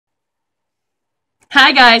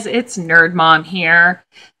Hi guys, it's Nerd Mom here.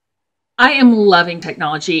 I am loving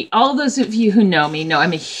technology. All of those of you who know me know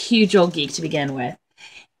I'm a huge old geek to begin with.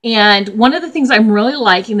 And one of the things I'm really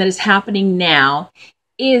liking that is happening now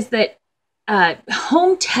is that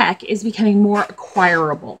home tech is becoming more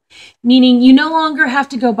acquirable, meaning you no longer have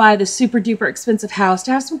to go buy the super duper expensive house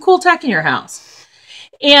to have some cool tech in your house.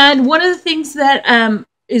 And one of the things that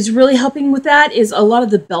is really helping with that is a lot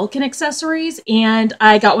of the Belkin accessories. And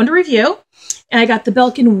I got one to review, and I got the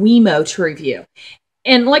Belkin WeMo to review.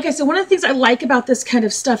 And like I said, one of the things I like about this kind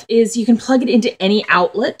of stuff is you can plug it into any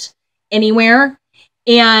outlet, anywhere,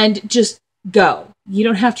 and just go. You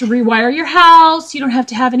don't have to rewire your house. You don't have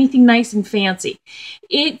to have anything nice and fancy.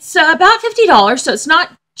 It's about $50, so it's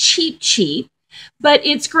not cheap, but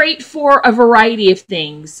it's great for a variety of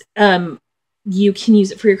things. You can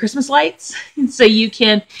use it for your Christmas lights. So you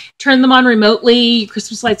can turn them on remotely,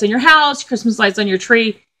 Christmas lights on your house, Christmas lights on your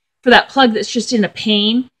tree, for that plug that's just in a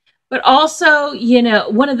pane. But also, you know,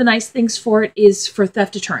 one of the nice things for it is for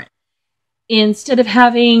theft deterrent. Instead of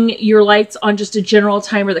having your lights on just a general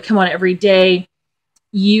timer that come on every day,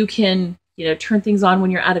 you can, turn things on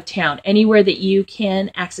when you're out of town. Anywhere that you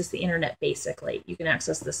can access the internet, basically, you can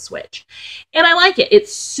access this switch. And I like it.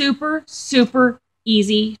 It's super, super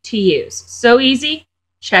easy to use. So easy.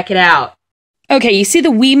 Check it out. Okay, you see the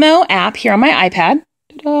WeMo app here on my iPad.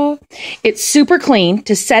 Ta-da. It's super clean.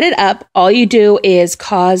 To set it up, all you do is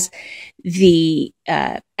cause the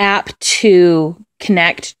app to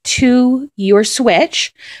connect to your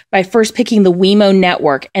switch by first picking the WeMo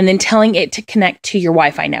network and then telling it to connect to your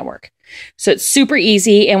Wi-Fi network. So it's super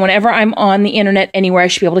easy, and whenever I'm on the internet anywhere, I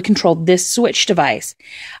should be able to control this switch device.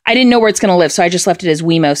 I didn't know where it's going to live, so I just left it as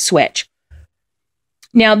WeMo switch.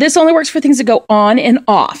 Now, this only works for things that go on and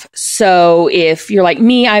off. So if you're like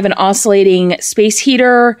me, I have an oscillating space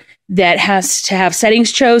heater that has to have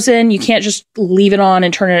settings chosen. You can't just leave it on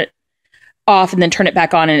and turn it off and then turn it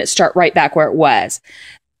back on and it start right back where it was.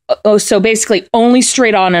 So basically only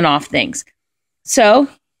straight on and off things. So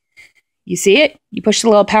you see it, you push the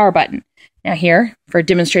little power button. Now here, for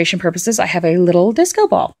demonstration purposes, I have a little disco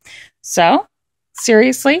ball. So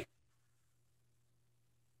seriously.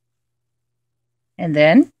 And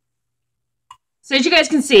then, so as you guys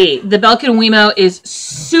can see, the Belkin WeMo is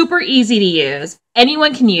super easy to use.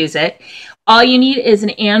 Anyone can use it. All you need is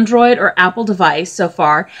an Android or Apple device so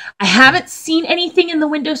far. I haven't seen anything in the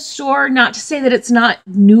Windows Store, not to say that it's not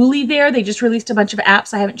newly there. They just released a bunch of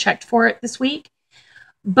apps. I haven't checked for it this week.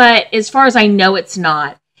 But as far as I know, it's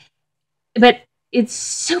not. But it's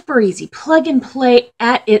super easy. Plug and play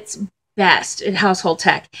at its best in household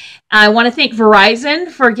tech. I want to thank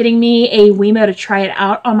Verizon for getting me a WeMo to try it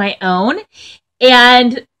out on my own.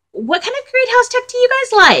 And what kind of great house tech do you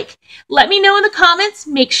guys like? Let me know in the comments.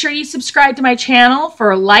 Make sure you subscribe to my channel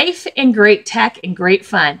for life and great tech and great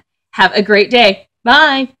fun. Have a great day.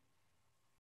 Bye.